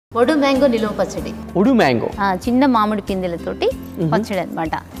Vodu mango nilva pachadi. Vodu mango. చిన్న మామిడి పిందెలతోటి పచ్చడి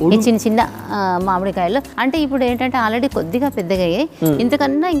అన్నమాట. ఈ చిన్న మామిడికాయలు అంటే ఇప్పుడు ఏంటంటే ఆల్రెడీ కొద్దిగా పెద్దగా అయ్యాయి.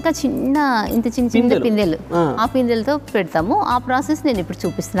 ఇంతకన్నా ఇంకా ఇంత చిన్న పిందెలు ఆ పిందెలతో పెడతాము. ఆ ప్రాసెస్ నేను ఇప్పుడు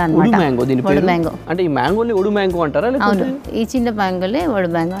చూపిస్తున్నాను అన్నమాట. Vodu mango దీని పేరు. mango. అంటే ఈ మ్యాంగోని Vodu mango అంటారా లేకపోతే? అవును. ఈ చిన్న మ్యాంగోలే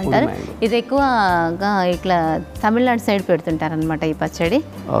Vodu mango అంటారు. ఇది ఎక్కువగా ఇట్లా తమిళనాడు సైడ్ పెడుతుంటారు అన్నమాట ఈ పచ్చడి.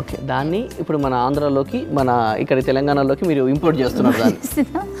 ఓకే. దాన్ని ఇప్పుడు మన ఆంధ్రాలోకి మన ఇక్కడ తెలంగాణలోకి మీరు ఇంపోర్ట్ చేస్తున్నారు దాన్ని.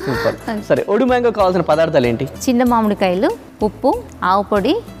 సూపర్. సరే, Vodu mango కావాల్సిన పదార్థాలు ఏంటి? చిన్న మామిడికాయలు, ఉప్పు, ఆవు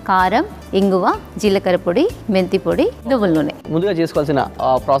పొడి, కారం, ఇంగువ, జీలకర్ర పొడి, మెంతి పొడి, నువ్వుల నూనె. ముందుగా చేసుకోవాల్సిన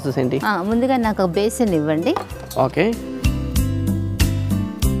ప్రాసెస్ ఏంటి? ముందుగా నాకు బేసన్ ఇవ్వండి. ఓకే.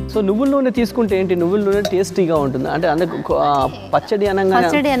 సో నువ్వుల నూనె తీసుకుంటే ఏంటి? నువ్వుల నూనె టేస్టీగా ఉంటుంది అంటే పచ్చడి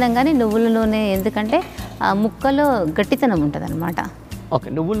అనగానే నువ్వుల నూనె ఎందుకంటే ముక్కలో గట్టితనం ఉంటుంది అనమాట. ఓకే.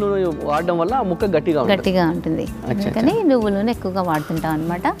 నువ్వుల నూనె వాడడం వల్ల ఆ ముక్క గట్టిగా ఉంటుంది. అందుకని నువ్వుల నూనె ఎక్కువగా వాడుతుంటాం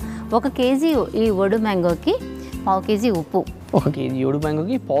అనమాట. 1 కేజీ ఈ Vodu mangoకి 1/2 కేజీ ఉప్పు. 1 కేజీ Vodu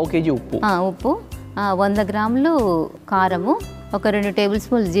mangoకి 1/2 కేజీ ఉప్పు. 100 గ్రాములు కారము, ఒక 2 టేబుల్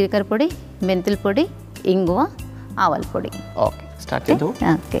స్పూన్లు జీలకర్ర పొడి, మెంతుల పొడి, ఇంగువ, ఆవాల పొడి. ఓకే, స్టార్ట్ చేద్దాం.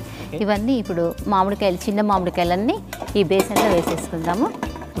 ఓకే. ఇవన్నీ ఇప్పుడు మామిడికాయలు, చిన్న మామిడికాయలన్నీ ఈ బేసన్లో వేసేసుకుందాము.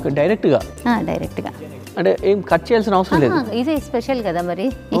 ఓకే, డైరెక్ట్గా అంటే ఏం కట్ చేయాల్సిన అవసరం లేదు. ఇదే స్పెషల్ కదా మరి.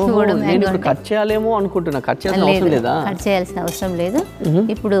 నేను ఇప్పుడు కట్ చేయాలేమో అనుకుంటున్నా. కట్ చేయాల్సిన అవసరం లేదా? కట్ చేయాల్సిన అవసరం లేదు.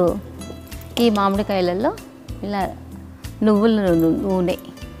 ఇప్పుడు ఈ మామిడికాయలలో ఇలా నువ్వుల నూనె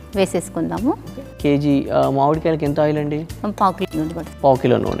వేసేసుకుందాము. కేజీ మామిడికాయలకి ఎంత ఆయిల్ అండి? 1/2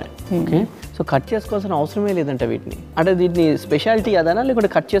 కిలో నూనె. ఓకే. సో కట్ చేసుకోవాల్సిన అవసరమే లేదంట వీటిని. అంటే దీన్ని స్పెషాలిటీ అదనా లేకుంటే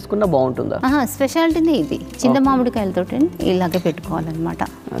కట్ చేసుకున్నా బాగుంటుందా? స్పెషాలిటీనే ఇది. చిన్న మామిడికాయలతో ఇలాగే పెట్టుకోవాలన్నమాట.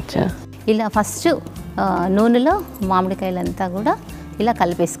 అచ్చా. ఇలా ఫస్ట్ నూనెలో మామిడికాయలంతా కూడా ఇలా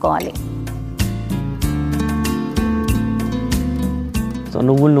కలిపేసుకోవాలి. సో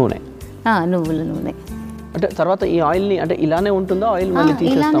నువ్వుల నూనె అంటే తర్వాత ఈ ఆయిల్ని అంటే ఇలానే ఉంటుందా? ఆయిల్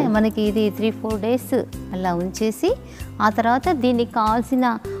ఇలానే మనకి ఇది 3-4 డేస్ అలా ఉంచేసి ఆ తర్వాత దీనికి కావాల్సిన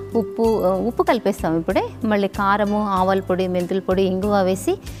ఉప్పు కలిపేస్తాం. ఇప్పుడే మళ్ళీ కారము, ఆవాల పొడి, మెంతుల పొడి, ఇంగువ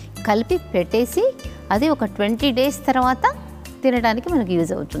వేసి కలిపి పెట్టేసి అది ఒక 20 డేస్ తర్వాత తినడానికి మనకు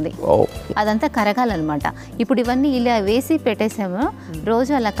యూజ్ అవుతుంది. అదంతా కరగాలన్నమాట. ఇప్పుడు ఇవన్నీ ఇలా వేసి పెట్టేసామో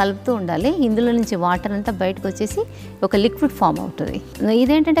రోజు అలా కలుపుతూ ఉండాలి. ఇందులో నుంచి వాటర్ అంతా బయటకు వచ్చేసి ఒక లిక్విడ్ ఫామ్ అవుతుంది.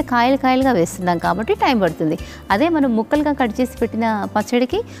 ఇదేంటంటే కాయలుగా వేస్తున్నాం కాబట్టి టైం పడుతుంది. అదే మనం ముక్కలుగా కట్ చేసి పెట్టిన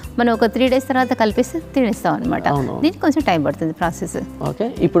పచ్చడికి మనం ఒక 3 డేస్ తర్వాత కలిపేసి తినేస్తాం అనమాట. దీనికి కొంచెం టైం పడుతుంది ప్రాసెస్. ఓకే.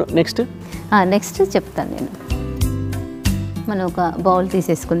 ఇప్పుడు నెక్స్ట్ చెప్తాను నేను. మనం ఒక బౌల్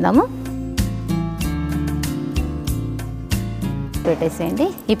తీసేసుకుందాము. పెట్టేసేయండి.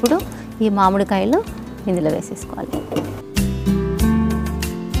 ఇప్పుడు ఈ మామిడికాయలు ఇందులో వేసేసుకోవాలి.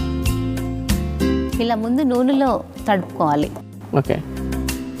 ఇలా ముందు నూనెలో తడుపుకోవాలి. ఓకే.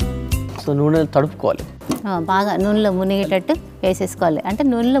 సో నూనెలో తడుపుకోవాలి, బాగా నూనెలో మునిగేటట్టు వేసేసుకోవాలి. అంటే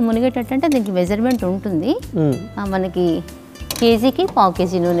నూనెలో మునిగేటట్టు అంటే దీనికి మెజర్మెంట్ ఉంటుంది. మనకి కేజీకి 1/2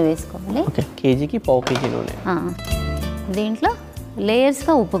 కేజీ నూనె వేసుకోవాలి. ఓకే. కేజీకి 1/2 కేజీ నూనె. దీంట్లో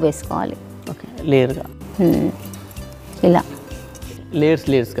లేయర్స్గా ఉప్పు వేసుకోవాలి. ఓకే. లేయర్గా ఇలా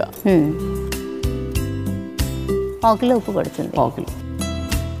లేయర్స్గా 1/2 కిలో ఉప్పు పడుతుంది. 1/2 కిలో.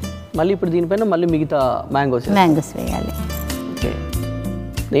 మళ్ళీ ఇప్పుడు దీనిపైన మళ్ళీ మిగతా మ్యాంగోస్ వేయాలి. ఓకే.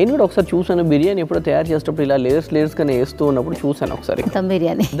 నేను కూడా ఒకసారి చూసాను, బిర్యానీ ఎప్పుడో తయారు చేసేటప్పుడు ఇలా లేయర్స్గానే వేస్తూ ఉన్నప్పుడు చూసాను ఒకసారి. దమ్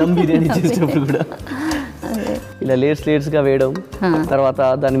బిర్యానీ చేసేటప్పుడు కూడా ఇలా లేయర్స్గా వేయడం, తర్వాత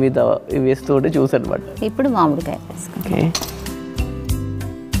దాని మీద వేస్తూ ఉంటే చూసాను అనమాట. ఇప్పుడు మామిడికాయ. ఓకే.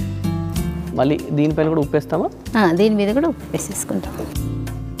 మళ్ళీ దీనిపైన కూడా ఉప్పు వేస్తామా? దీని మీద కూడా ఉప్పు వేసేసుకుంటాం.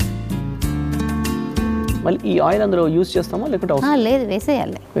 మళ్ళీ ఈ ఆయిల్ అందులో యూజ్ చేస్తామా లేకుంటే? లేదు,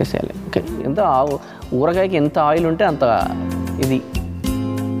 వేసేయాలి. ఓకే. ఊరగాయకి ఎంత ఆయిల్ ఉంటే అంత ఇది,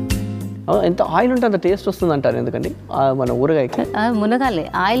 ఎంత ఆయిల్ ఉంటే అంత టేస్ట్ వస్తుంది అంటారు. ఎందుకండి మన ఊరగాయకి మునగాలి,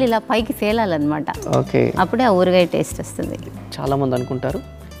 ఆయిల్ ఇలా పైకి తేలాలన్నమాట. ఓకే. అప్పుడే ఆ ఊరగాయ టేస్ట్ వస్తుంది. చాలా మంది అనుకుంటారు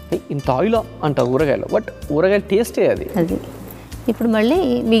ఇంత ఆయిల్ అంటారు ఊరగాయలో, బట్ ఊరగాయ టేస్టే అది. ఇప్పుడు మళ్ళీ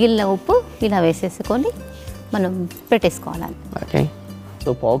మిగిలిన ఉప్పు ఇలా వేసేసుకొని మనం పెట్టేసుకోవాలి. ఓకే. సో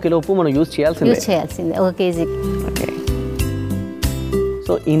 1/2 కిలో ఉప్పు మనం యూజ్ చేయాల్సిందే 1 కేజీకి. ఓకే.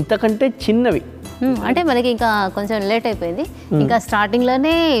 సో ఇంతకంటే చిన్నవి అంటే మనకి ఇంకా కొంచెం లేట్ అయిపోయింది. ఇంకా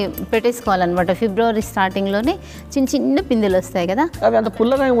స్టార్టింగ్లోనే పెట్టేసుకోవాలన్నమాట. ఫిబ్రవరి స్టార్టింగ్లోనే చిన్న పిందెలు వస్తాయి కదా, అవి అంత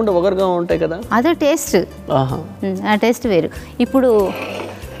పుల్లగా ఒగరుగా ఉంటాయి కదా, అదే టేస్ట్. ఆ టేస్ట్ వేరు. ఇప్పుడు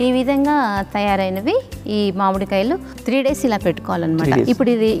ఈ విధంగా తయారైనవి ఈ మామిడికాయలు 3 డేస్ ఇలా పెట్టుకోవాలన్నమాట. ఇప్పుడు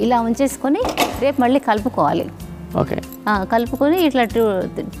ఇది ఇలా ఉంచేసుకొని రేపు మళ్ళీ కలుపుకోవాలి. ఓకే. కలుపుకొని ఇట్లా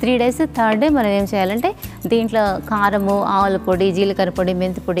 3 డేస్, 3rd డే మనం ఏం చేయాలంటే దీంట్లో కారము, ఆవుల పొడి, జీలకర్ర పొడి,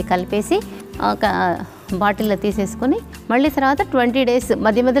 మెంతి పొడి కలిపేసి బాటిల్లో తీసేసుకొని మళ్ళీ తర్వాత 20 days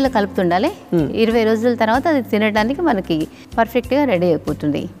మధ్య మధ్యలో కలుపుతుండాలి. 20 రోజుల తర్వాత అది తినడానికి మనకి పర్ఫెక్ట్గా రెడీ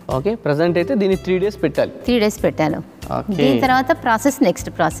అయిపోతుంది. ఓకే, ప్రెసెంట్ అయితే దీన్ని 3 days పెట్టాలి. 3 days పెట్టాను. దీని తర్వాత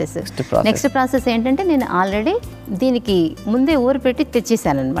నెక్స్ట్ ప్రాసెస్ ఏంటంటే నేను ఆల్రెడీ దీనికి ముందే ఊరిపెట్టి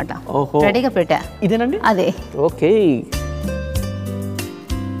తెచ్చేసాను అనమాట. రెడీగా పెట్టా. ఇదేనండి? అదే. ఓకే,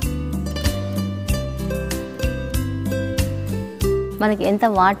 మనకి ఎంత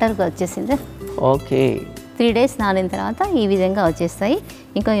వాటర్గా వచ్చేసిందో. ఓకే, 3 days నానిన తర్వాత ఈ విధంగా వచ్చేస్తాయి.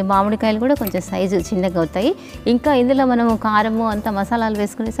 ఇంకా ఈ మామిడికాయలు కూడా కొంచెం సైజు చిన్నగా అవుతాయి. ఇంకా ఇందులో మనము కారము అంతా మసాలాలు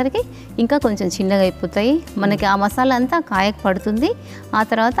వేసుకునేసరికి ఇంకా కొంచెం చిన్నగా అయిపోతాయి. మనకి ఆ మసాలా అంతా కాయకు పడుతుంది. ఆ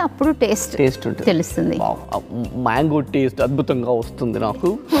తర్వాత అప్పుడు టేస్ట్ తెలుస్తుంది. మ్యాంగో టేస్ట్ అద్భుతంగా వస్తుంది,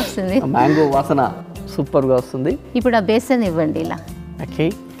 నాకు వస్తుంది. మ్యాంగో వాసన సూపర్గా వస్తుంది. ఇప్పుడు ఆ బేసన్ ఇవ్వండి ఇలా. ఓకే,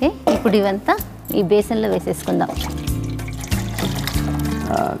 ఇప్పుడు ఇవంతా ఈ బేసన్లో వేసేసుకుందాం.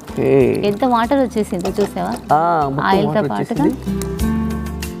 ఎంత వాటర్ వచ్చేసిందో చూసావా, ఆయిల్తో పాటుగా.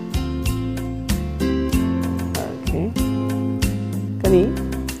 కానీ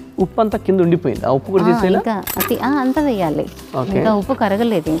ఉప్పు అంతా కింద ఉండిపోయింది. ఆ ఉప్పు కూడా ఇంకా అంతా వేయాలి. ఇంకా ఉప్పు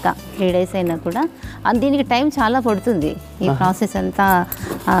కరగలేదు ఇంకా 3 days అయినా కూడా. దీనికి టైం చాలా పడుతుంది. ఈ ప్రాసెస్ అంతా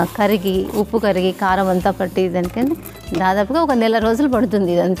కరిగి ఉప్పు కరిగి కారం అంతా పట్టి దానికని దాదాపుగా 1 నెల రోజులు పడుతుంది.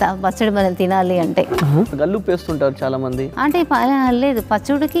 ఇదంతా పచ్చడి మనం తినాలి అంటే. గల్లుప్పు వేస్తుంటారు చాలా మంది. అంటే లేదు,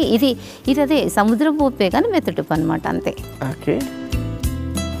 పచ్చడికి ఇది అదే సముద్రపు ఉప్పే కానీ మెత్తటుప్పు అనమాట, అంతే. ఓకే,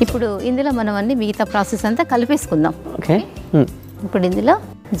 ఇప్పుడు ఇందులో మనం అన్ని మిగతా ప్రాసెస్ అంతా కలిపేసుకుందాం. ఓకే, ఇప్పుడు ఇందులో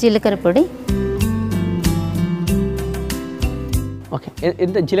జీలకర్ర పొడి. ఓకే,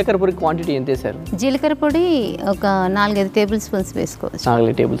 ఎంత జీలకర్ర పొడి క్వాంటిటీ ఎంత వేసారు? జీలకర్ర పొడి ఒక 4-5 tablespoons వేసుకోవచ్చు.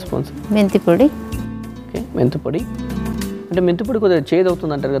 4 tablespoons. మెంతి పొడి. ఓకే, మెంతి పొడి. అంటే మెంతి పొడి కొద్దిగా చేదు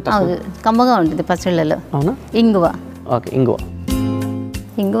అవుతుంది అంటారు కదా? అవును, కమ్మగా ఉంటుంది పచ్చళ్ళలో. అవునా? ఇంగువ. ఓకే,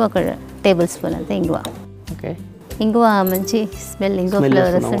 ఇంగువ 1 tablespoon అంతే ఇంగువ. ఓకే, ఇంగువ మంచి స్మెల్, ఇంగువ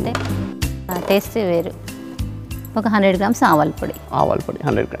ఫ్లేవర్ వస్తుంటే టేస్టే వేరు. ఒక 100 grams ఆవాల పొడి.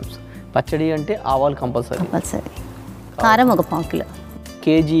 100 grams. పచ్చడి అంటే ఆవాలు కంపల్సరీ. కారం ఒక 1/4 kilo.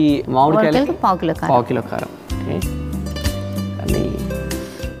 కేజీ మామిడికాయలకి 1/4 kilo కారం. ఓకే, కానీ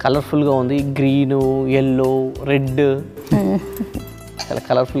కలర్ఫుల్గా ఉంది. గ్రీను, ఎల్లో, రెడ్ చాలా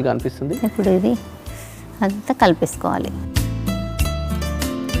కలర్ఫుల్గా అనిపిస్తుంది. ఇప్పుడు ఇది అంతా కలిపేసుకోవాలి.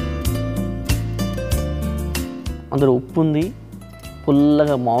 అందులో ఉప్పు ఉంది,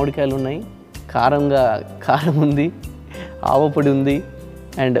 పుల్లగా మామిడికాయలు ఉన్నాయి, కారం ఉంది, ఆవపొడి ఉంది,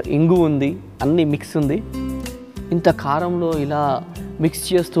 అండ్ ఇంగు ఉంది, అన్నీ మిక్స్ ఉంది. ఇంత కారంలో ఇలా మిక్స్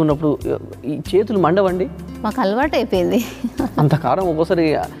చేస్తున్నప్పుడు ఈ చేతులు మండవండి? మాకు అలవాటు అయిపోయింది. అంత కారం ఒక్కోసారి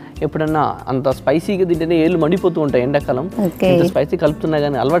ఎప్పుడన్నా అంత స్పైసీగా తింటేనే ఏళ్ళు మండిపోతూ ఉంటాయి ఎండాకాలం. ఇంత స్పైసీ కలుపుతున్నా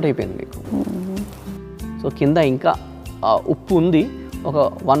కానీ అలవాటు అయిపోయింది మీకు. సో కింద ఇంకా ఉప్పు ఉంది. ఒక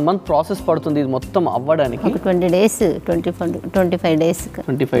 1 month ప్రాసెస్ పడుతుంది ఇది మొత్తం అవ్వడానికి. 20 days, 25 days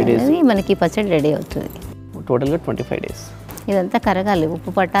మనకి పచ్చడి రెడీ అవుతుంది. టోటల్గా 25 days. ఇదంతా కరగాలి,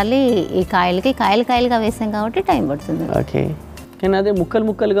 ఉప్పు పట్టాలి. ఈ కాయలుగా వేసాం కాబట్టి టైం పడుతుంది. ఓకే, కానీ అదే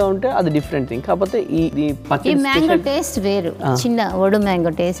ముక్కలుగా ఉంటే అది డిఫరెంట్ థింగ్. కాకపోతే ఈ మ్యాంగో టేస్ట్ వేరు. చిన్న ఒడు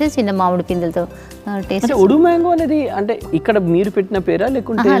మ్యాంగో టేస్ట్, చిన్న మామిడి పిందెలతో టేస్ట్. ఒడు మ్యాంగో అనేది అంటే ఇక్కడ మీరు పెట్టిన పేరా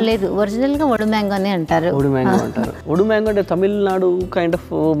లేకుంటే? లేదు, ఒరిజినల్ గా ఒడు మ్యాంగో అనే అంటారు. ఒడు మ్యాంగో అంటే తమిళనాడు కైండ్ ఆఫ్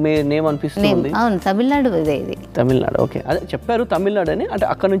నేమ్ అనిపిస్తుంది. అవును, తమిళనాడు ఇది. తమిళనాడు. ఓకే, అదే చెప్పారు తమిళనాడు అని. అంటే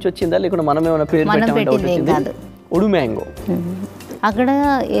అక్కడ నుంచి వచ్చిందా లేకుంటే మనం ఏమైనా పేరు కాదు? ఒడు మ్యాంగో. అక్కడ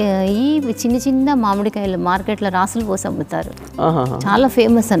ఈ చిన్న మామిడికాయలు మార్కెట్లో రాసులు పోసి అమ్ముతారు. చాలా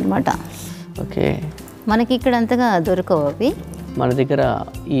ఫేమస్ అన్నమాట. ఓకే, మనకి ఇక్కడ అంతగా దొరకవు అవి. మన దగ్గర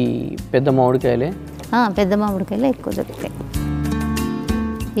ఈ పెద్ద మామిడికాయలే ఎక్కువ దొరుకుతాయి.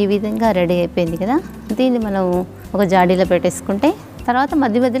 ఈ విధంగా రెడీ అయిపోయింది కదా. దీన్ని మనం ఒక జాడీలో పెట్టేసుకుంటే తర్వాత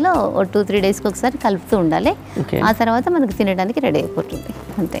మధ్యలో 2-3 daysకి ఒకసారి కలుపుతూ ఉండాలి. ఆ తర్వాత మనకు తినడానికి రెడీ అయిపోతుంది,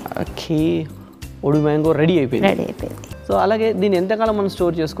 అంతే. ఓకే, ఒడు మ్యాంగో రెడీ అయిపోయింది. సో అలాగే దీన్ని ఎంతకాలం మనం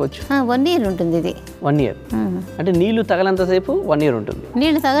స్టోర్ చేసుకోవచ్చు? 1 year ఉంటుంది ఇది. 1 year అంటే నీళ్లు తగలంతసేపు 1 year ఉంటుంది.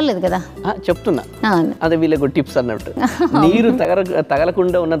 నీళ్లు తగలలేదు కదా చెప్తున్నా, అదే వీళ్ళకు టిప్స్ అన్నట్టు. నీరు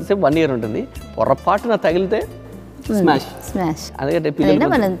తగలకుండా ఉన్నంతసేపు 1 year ఉంటుంది. పొరపాటున తగిలితే స్మాష్. అదే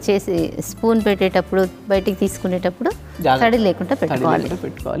మనం చేసి స్పూన్ పెట్టేటప్పుడు బయటికి తీసుకునేటప్పుడు తడి లేకుండా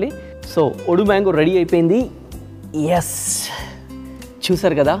పెట్టుకోవాలి. సో ఒడు మ్యాంగో రెడీ అయిపోయింది. ఎస్,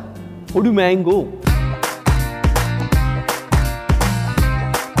 చూసారు కదా ఒడు మ్యాంగో.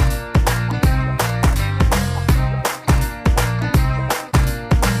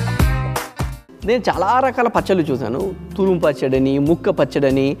 నేను చాలా రకాల పచ్చళ్ళు చూశాను. తురుము పచ్చడని, ముక్క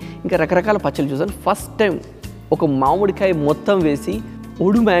పచ్చడని, ఇంకా రకరకాల పచ్చళ్ళు చూశాను. ఫస్ట్ టైం ఒక మామిడికాయ మొత్తం వేసి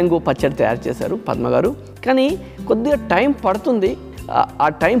ఒడు మ్యాంగో పచ్చడి తయారు చేశారు పద్మ గారు. కానీ కొద్దిగా టైం పడుతుంది. ఆ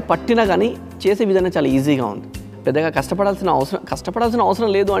టైం పట్టినా కానీ చేసే విధానం చాలా ఈజీగా ఉంది. పెద్దగా కష్టపడాల్సిన అవసరం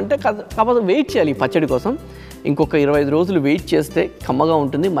లేదు అంటే కాకపోతే వెయిట్ చేయాలి ఈ పచ్చడి కోసం. ఇంకొక 25 రోజులు వెయిట్ చేస్తే కమ్మగా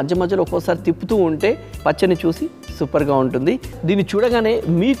ఉంటుంది. మధ్య మధ్యలో ఒక్కోసారి తిప్పుతూ ఉంటే పచ్చడిని చూసి సూపర్గా ఉంటుంది. దీన్ని చూడగానే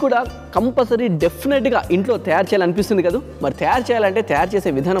మీకు కూడా కంపల్సరీ డెఫినెట్గా ఇంట్లో తయారు చేయాలనిపిస్తుంది కదా. మరి తయారు చేయాలంటే తయారు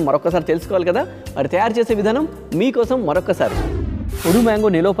చేసే విధానం మరొకసారి తెలుసుకోవాలి కదా. మరి తయారు చేసే విధానం మీకోసం మరొకసారి. పొడు మ్యాంగో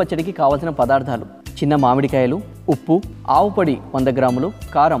నిలవ పచ్చడికి కావాల్సిన పదార్థాలు: చిన్న మామిడికాయలు, ఉప్పు, ఆవు పొడి 100 గ్రాములు,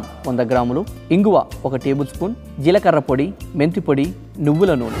 కారం 100 గ్రాములు, ఇంగువ 1 టేబుల్ స్పూన్, జీలకర్ర పొడి, మెంతి పొడి,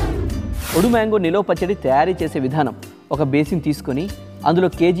 నువ్వుల నూనె. పొడు మ్యాంగో నిలవ పచ్చడి తయారీ చేసే విధానం: ఒక బేసిన్ తీసుకొని అందులో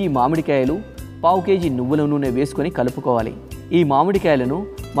కేజీ మామిడికాయలు, పావు కేజీ నువ్వుల నూనె వేసుకొని కలుపుకోవాలి. ఈ మామిడికాయలను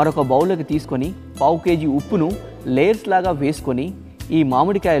మరొక బౌల్లోకి తీసుకొని పావు కేజీ ఉప్పును లేయర్స్ లాగా వేసుకొని ఈ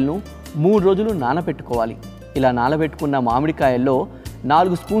మామిడికాయలను 3 రోజులు నానబెట్టుకోవాలి. ఇలా నానబెట్టుకున్న మామిడికాయల్లో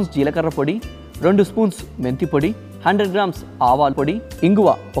 4 స్పూన్స్ జీలకర్ర పొడి, 2 స్పూన్స్ మెంతి పొడి, 100 గ్రామ్స్ ఆవాల పొడి, ఇంగువ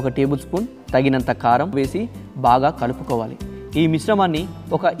 1 టేబుల్ స్పూన్, తగినంత కారం వేసి బాగా కలుపుకోవాలి. ఈ మిశ్రమాన్ని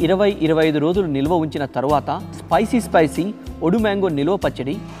ఒక 20-25 రోజులు నిల్వ ఉంచిన తర్వాత స్పైసీ పొడు మ్యాంగో నిల్వ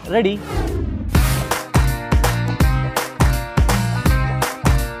పచ్చడి రెడీ.